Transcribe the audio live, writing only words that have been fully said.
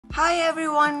Hi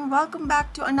everyone, welcome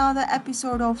back to another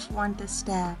episode of Want to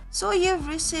Step. So you've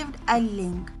received a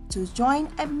link to join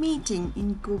a meeting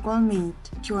in Google Meet.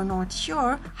 If you are not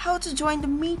sure how to join the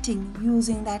meeting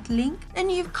using that link, then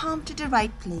you've come to the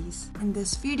right place. In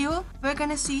this video, we're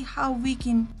gonna see how we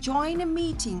can join a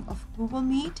meeting of Google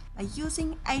Meet by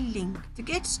using a link. To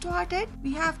get started,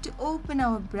 we have to open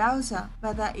our browser,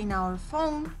 whether in our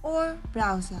phone or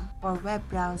browser or web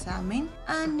browser,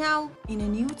 and now in a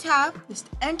new tab, just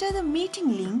enter the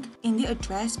meeting link in the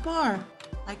address bar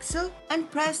like so and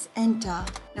press enter.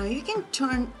 Now you can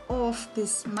turn off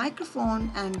this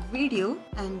microphone and video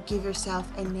and give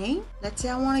yourself a name. Let's say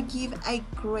I want to give a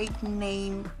great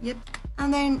name.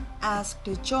 And then ask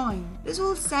to join. This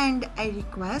will send a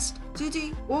request to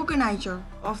the organizer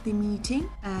of the meeting,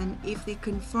 and if they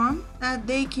confirm that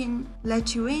they can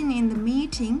let you in the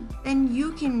meeting, then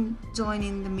you can join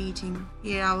in the meeting.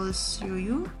 Here I will show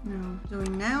you.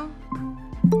 Join now.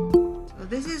 So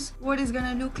this is what it's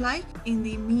gonna look like in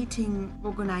the meeting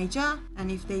organizer,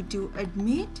 and if they do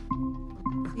admit,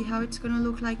 see how it's gonna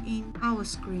look like in our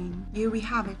screen. Here we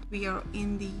have it. We are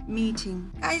in the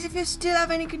meeting. Guys, if you still have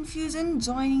any confusion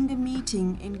joining the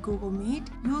meeting in Google Meet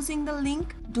using the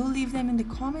link, do leave them in the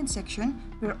comment section.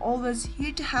 We're always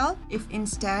here to help. If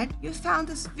instead you found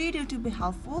this video to be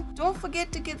helpful, don't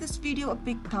forget to give this video a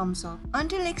big thumbs up.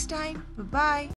 Until next time, bye-bye.